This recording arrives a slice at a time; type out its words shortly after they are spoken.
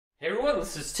Hey everyone,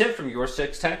 this is Tim from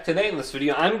YourSixTech. Today in this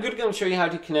video, I'm going to show you how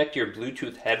to connect your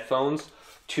Bluetooth headphones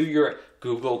to your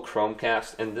Google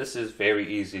Chromecast, and this is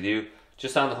very easy to do.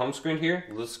 Just on the home screen here,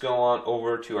 let's go on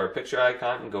over to our picture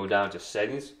icon and go down to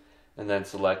Settings, and then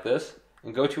select this,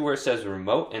 and go to where it says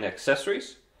Remote and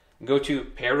Accessories, and go to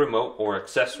Pair Remote or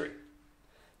Accessory.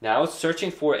 Now it's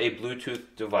searching for a Bluetooth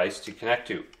device to connect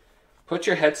to. Put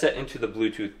your headset into the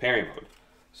Bluetooth pairing mode.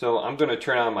 So I'm going to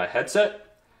turn on my headset.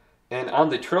 And on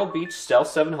the Turtle Beach Stealth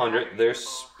 700, there's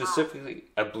specifically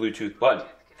a Bluetooth button.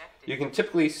 You can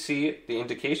typically see the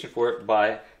indication for it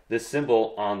by this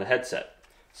symbol on the headset.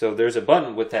 So there's a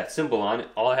button with that symbol on it.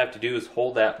 All I have to do is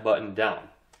hold that button down.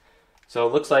 So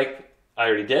it looks like I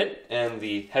already did, and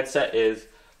the headset is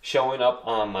showing up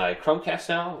on my Chromecast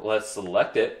now. Let's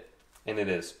select it, and it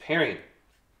is pairing.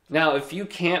 Now, if you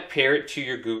can't pair it to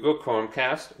your Google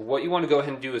Chromecast, what you want to go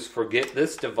ahead and do is forget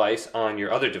this device on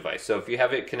your other device. So if you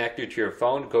have it connected to your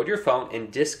phone, go to your phone and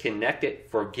disconnect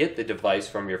it. Forget the device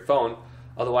from your phone.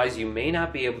 Otherwise, you may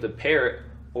not be able to pair it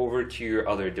over to your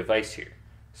other device here.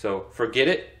 So forget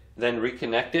it, then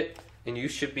reconnect it, and you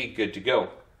should be good to go.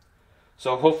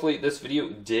 So hopefully this video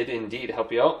did indeed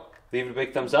help you out. Leave it a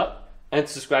big thumbs up and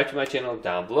subscribe to my channel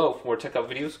down below for more tech up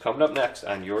videos coming up next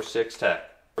on YourSixTech.